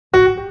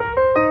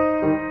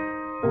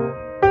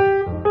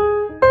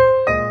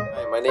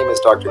name is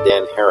Dr.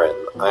 Dan Herron.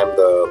 I'm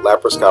the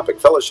Laparoscopic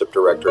Fellowship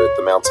Director at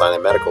the Mount Sinai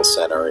Medical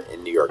Center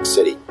in New York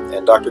City.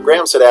 And Dr.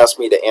 Grams had asked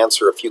me to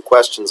answer a few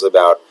questions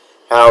about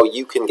how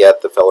you can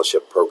get the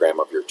fellowship program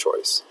of your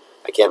choice.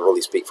 I can't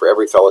really speak for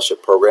every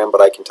fellowship program,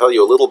 but I can tell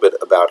you a little bit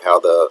about how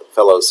the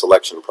fellow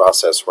selection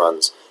process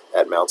runs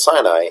at Mount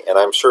Sinai, and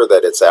I'm sure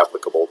that it's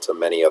applicable to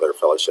many other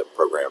fellowship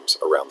programs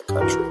around the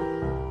country.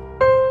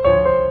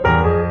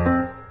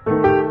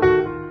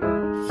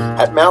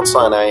 At Mount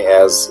Sinai,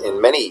 as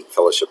in many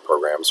fellowship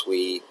programs,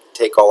 we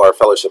take all our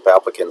fellowship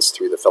applicants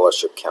through the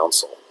Fellowship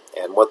Council.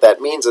 And what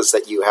that means is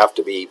that you have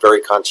to be very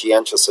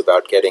conscientious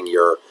about getting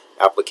your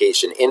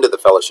application into the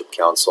Fellowship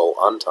Council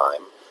on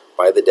time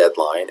by the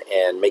deadline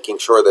and making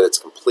sure that it's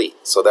complete.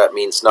 So that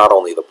means not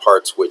only the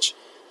parts which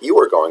you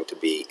are going to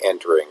be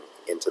entering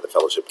into the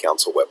Fellowship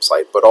Council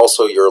website, but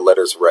also your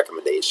letters of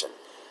recommendation.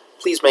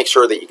 Please make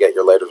sure that you get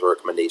your letters of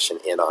recommendation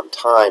in on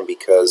time,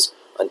 because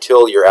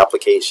until your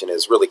application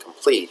is really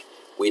complete,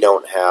 we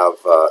don't have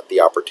the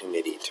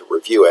opportunity to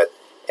review it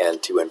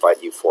and to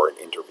invite you for an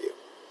interview.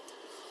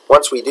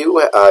 Once we do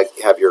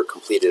have your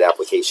completed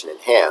application in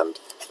hand,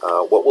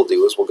 what we'll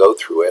do is we'll go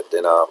through it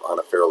on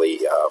a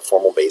fairly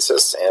formal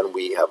basis, and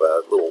we have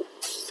a little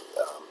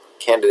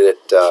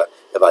candidate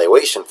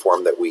evaluation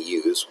form that we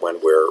use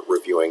when we're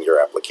reviewing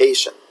your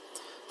application.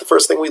 The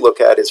first thing we look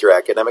at is your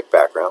academic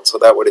background, so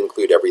that would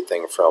include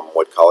everything from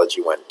what college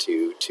you went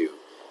to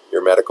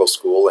your medical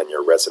school and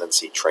your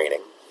residency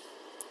training.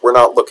 We're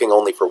not looking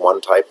only for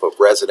one type of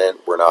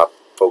resident. We're not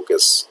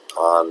focused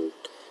on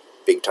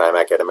big-time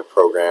academic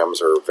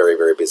programs or very,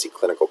 very busy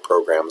clinical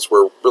programs.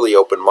 We're really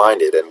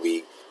open-minded, and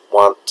we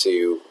want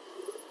to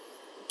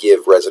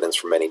give residents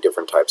from many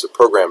different types of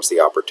programs the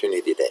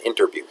opportunity to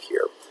interview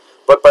here.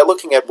 But by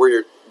looking at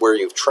where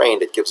you've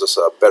trained, it gives us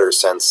a better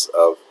sense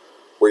of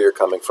where you're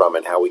coming from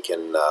and how we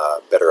can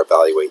better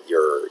evaluate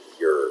your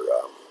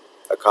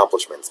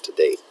accomplishments to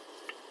date.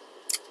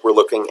 We're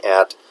looking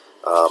at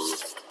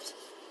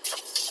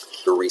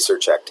your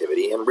research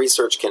activity, and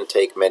research can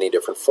take many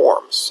different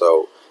forms.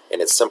 So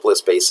in its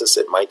simplest basis,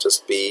 it might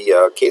just be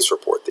a case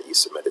report that you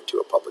submitted to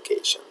a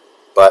publication.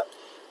 But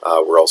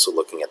we're also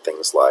looking at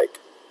things like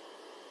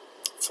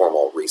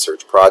formal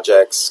research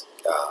projects,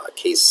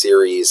 case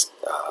series,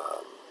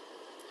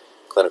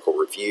 clinical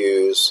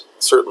reviews,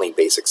 certainly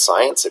basic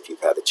science if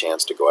you've had a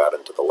chance to go out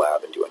into the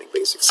lab and do any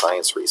basic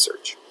science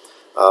research.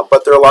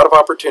 But there are a lot of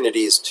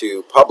opportunities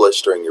to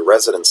publish during your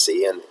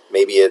residency, and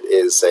maybe it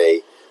is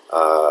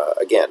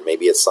again,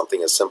 maybe it's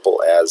something as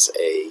simple as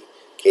a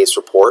case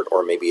report,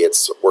 or maybe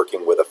it's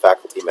working with a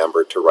faculty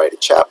member to write a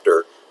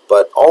chapter.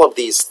 But all of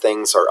these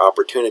things are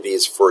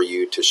opportunities for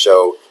you to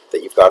show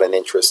that you've got an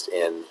interest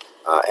in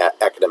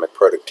academic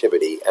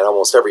productivity, and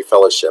almost every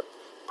fellowship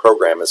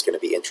program is going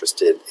to be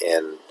interested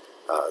in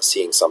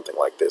seeing something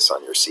like this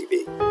on your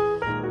CV.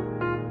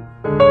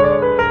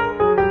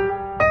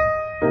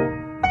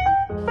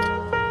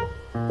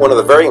 One of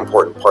the very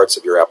important parts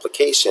of your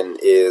application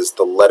is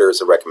the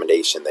letters of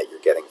recommendation that you're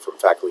getting from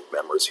faculty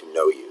members who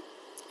know you.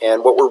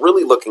 And what we're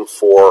really looking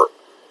for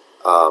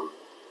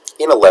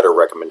in a letter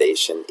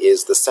recommendation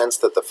is the sense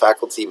that the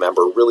faculty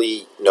member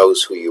really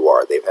knows who you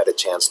are. They've had a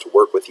chance to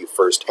work with you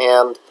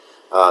firsthand,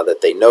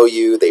 that they know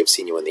you, they've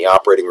seen you in the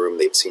operating room,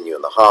 they've seen you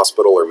in the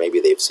hospital, or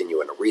maybe they've seen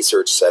you in a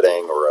research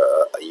setting or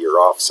a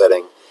year-off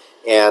setting.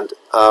 And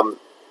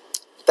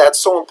that's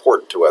so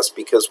important to us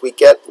because we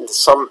get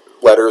some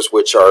letters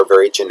which are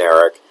very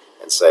generic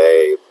and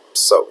say,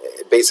 so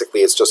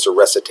basically it's just a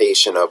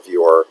recitation of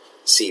your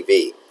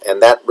CV. And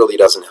that really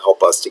doesn't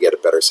help us to get a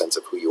better sense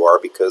of who you are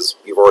because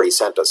you've already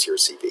sent us your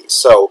CV.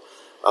 So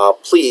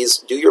please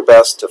do your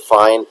best to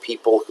find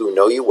people who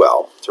know you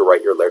well to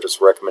write your letters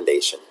of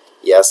recommendation.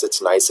 Yes,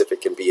 it's nice if it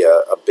can be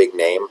a big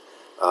name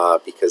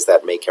because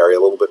that may carry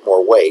a little bit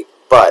more weight,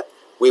 but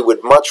we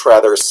would much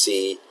rather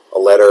see a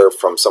letter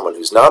from someone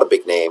who's not a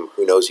big name,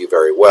 who knows you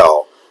very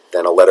well,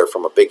 than a letter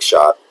from a big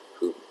shot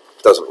who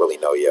doesn't really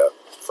know you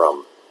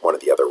from one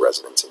of the other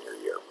residents in your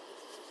year.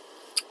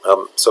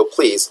 So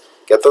please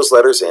get those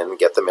letters in,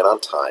 get them in on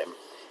time,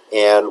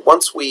 and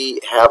once we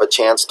have a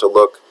chance to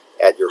look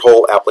at your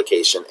whole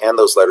application and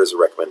those letters of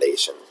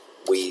recommendation,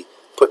 we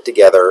put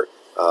together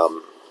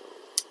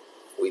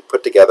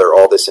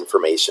all this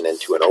information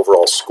into an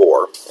overall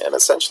score, and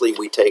essentially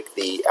we take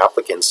the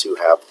applicants who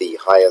have the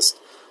highest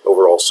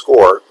overall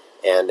score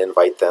and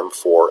invite them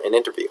for an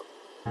interview.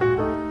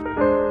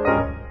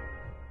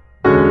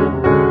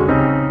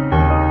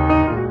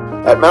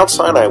 At Mount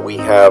Sinai, we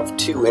have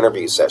 2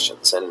 interview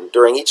sessions, and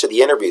during each of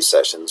the interview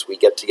sessions, we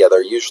get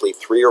together usually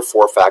 3 or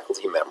 4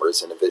 faculty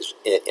members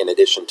in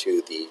addition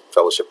to the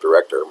fellowship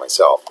director,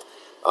 myself.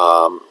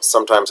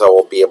 Sometimes I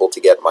will be able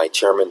to get my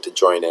chairman to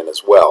join in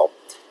as well.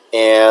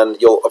 And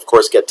you'll, of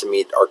course, get to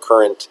meet our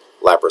current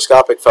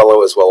laparoscopic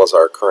fellow as well as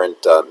our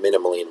current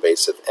minimally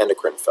invasive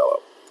endocrine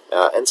fellow.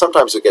 And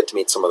sometimes you'll get to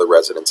meet some of the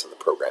residents in the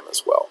program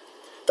as well.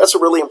 That's a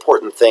really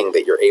important thing,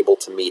 that you're able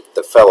to meet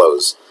the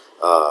fellows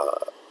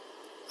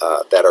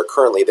that are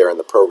currently there in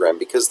the program,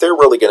 because they're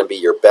really going to be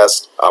your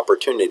best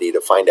opportunity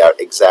to find out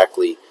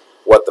exactly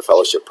what the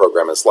fellowship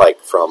program is like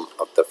from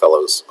the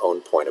fellow's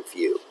own point of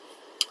view.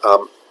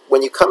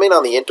 When you come in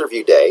on the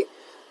interview day,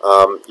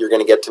 you're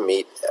going to get to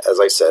meet, as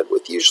I said,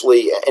 with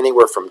usually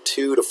anywhere from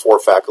 2 to 4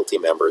 faculty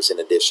members in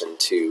addition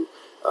to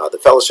the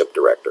fellowship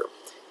director.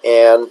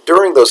 And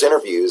during those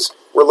interviews,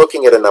 we're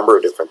looking at a number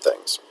of different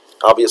things.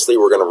 Obviously,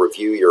 we're going to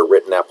review your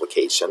written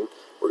application.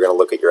 We're going to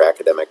look at your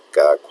academic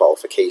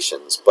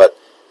qualifications. But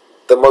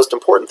the most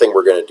important thing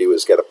we're going to do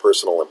is get a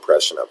personal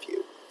impression of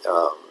you.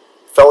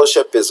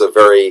 Fellowship is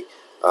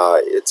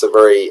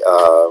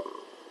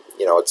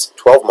it's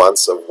 12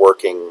 months of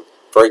working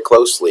very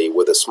closely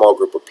with a small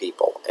group of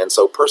people. And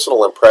so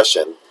personal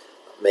impression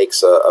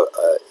is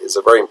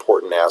a very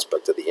important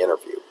aspect of the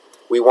interview.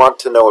 We want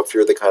to know if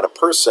you're the kind of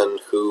person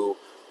who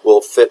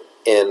will fit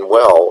in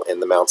well in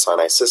the Mount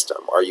Sinai system.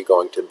 Are you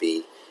going to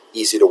be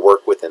easy to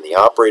work with in the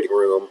operating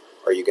room?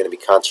 Are you going to be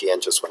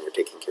conscientious when you're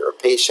taking care of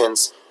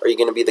patients? Are you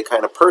going to be the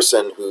kind of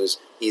person who's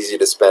easy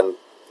to spend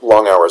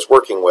long hours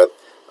working with,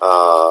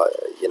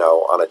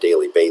 on a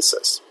daily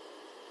basis?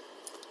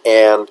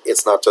 And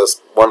it's not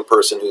just one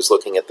person who's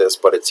looking at this,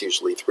 but it's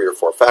usually 3 or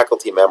 4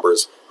 faculty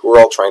members who are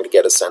all trying to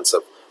get a sense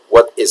of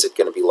what is it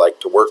going to be like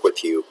to work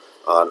with you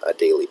on a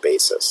daily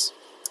basis.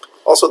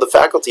 Also, the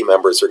faculty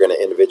members are going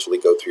to individually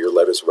go through your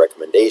letters of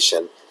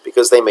recommendation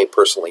because they may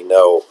personally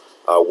know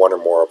one or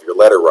more of your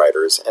letter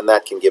writers, and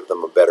that can give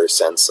them a better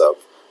sense of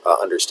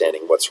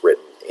understanding what's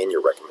written in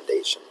your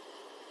recommendation.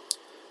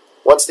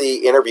 Once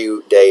the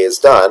interview day is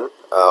done,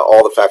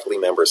 all the faculty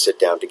members sit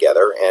down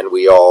together and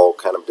we all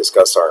kind of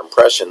discuss our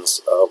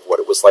impressions of what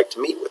it was like to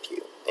meet with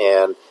you.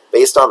 And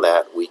based on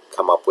that, we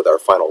come up with our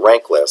final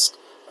rank list,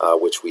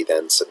 which we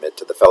then submit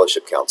to the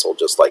Fellowship Council,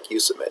 just like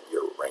you submit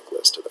your rank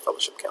list to the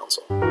Fellowship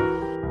Council.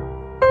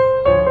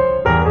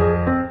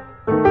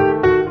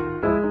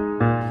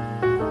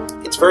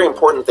 It's very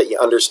important that you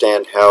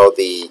understand how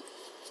the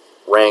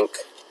rank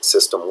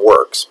system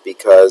works,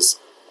 because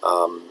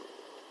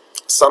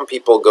some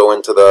people go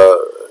into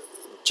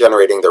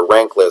generating their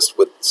rank list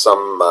with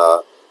some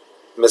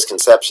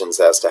misconceptions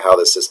as to how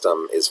the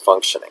system is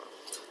functioning.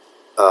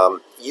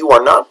 You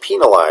are not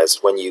penalized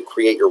when you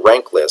create your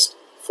rank list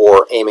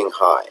for aiming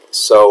high.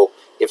 So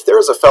if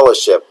there's a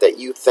fellowship that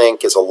you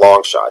think is a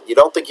long shot, you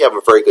don't think you have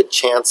a very good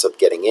chance of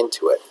getting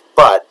into it,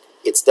 but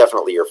it's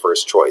definitely your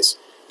first choice,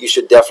 you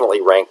should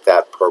definitely rank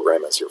that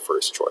program as your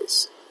first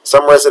choice.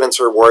 Some residents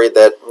are worried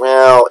that,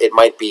 well, it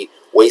might be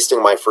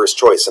wasting my first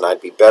choice and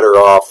I'd be better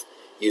off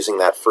using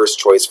that first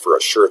choice for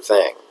a sure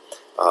thing.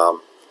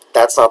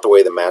 That's not the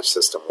way the match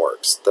system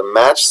works. The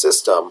match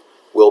system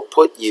will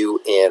put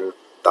you in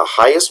the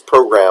highest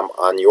program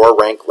on your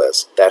rank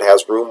list that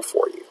has room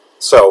for you.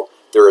 So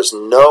there is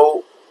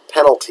no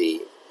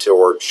penalty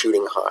toward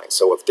shooting high.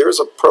 So if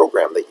there's a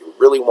program that you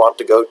really want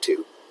to go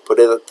to, put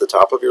it at the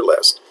top of your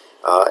list,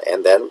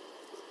 and then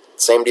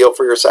same deal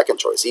for your second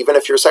choice. Even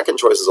if your second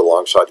choice is a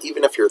long shot,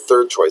 even if your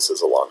third choice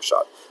is a long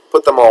shot,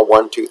 put them all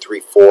 1, 2, 3,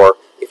 4.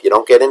 If you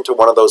don't get into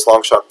one of those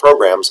long shot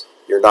programs,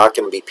 you're not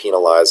going to be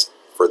penalized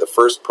for the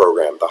first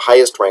program. The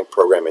highest ranked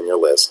program in your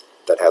list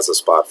that has a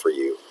spot for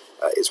you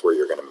is where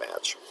you're going to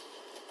match.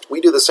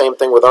 We do the same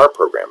thing with our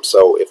program.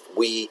 So if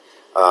we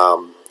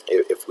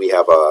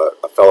have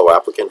a fellow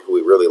applicant who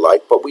we really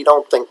like, but we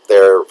don't think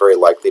they're very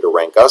likely to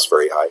rank us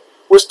very high,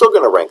 we're still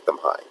going to rank them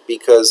high,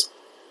 because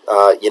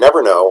you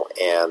never know,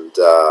 and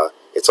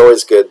it's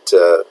always good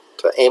to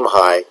aim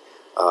high,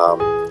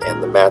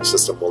 and the match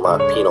system will not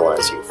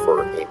penalize you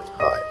for aiming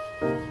high.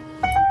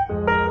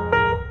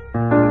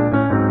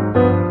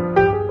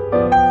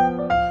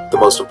 The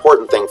most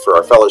important thing for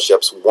our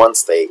fellowships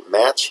once they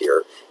match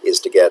here is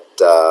to get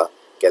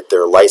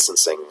their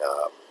licensing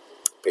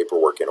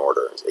paperwork in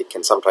order. It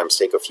can sometimes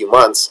take a few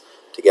months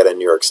to get a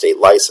New York State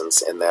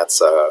license, and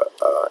that's a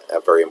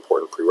very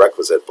important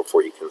prerequisite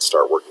before you can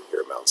start working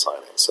here at Mount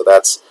Sinai. So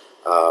that's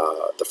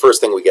the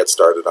first thing we get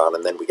started on,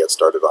 and then we get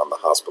started on the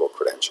hospital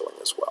credentialing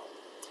as well.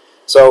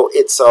 So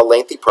it's a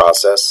lengthy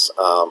process,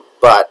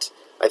 but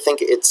I think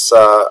it's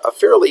a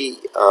fairly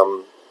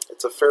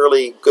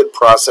good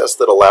process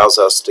that allows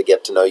us to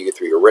get to know you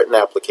through your written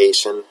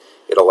application.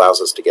 It allows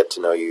us to get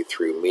to know you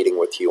through meeting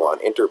with you on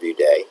interview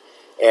day.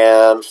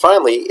 And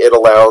finally, it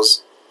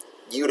allows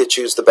you to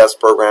choose the best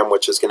program,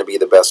 which is going to be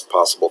the best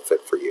possible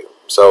fit for you.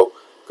 So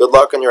good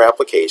luck on your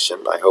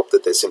application. I hope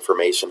that this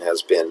information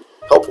has been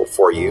helpful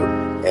for you,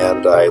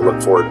 and I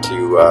look forward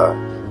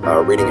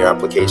to reading your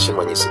application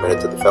when you submit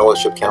it to the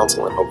Fellowship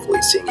Council and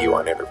hopefully seeing you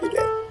on interview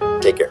day.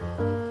 Take care.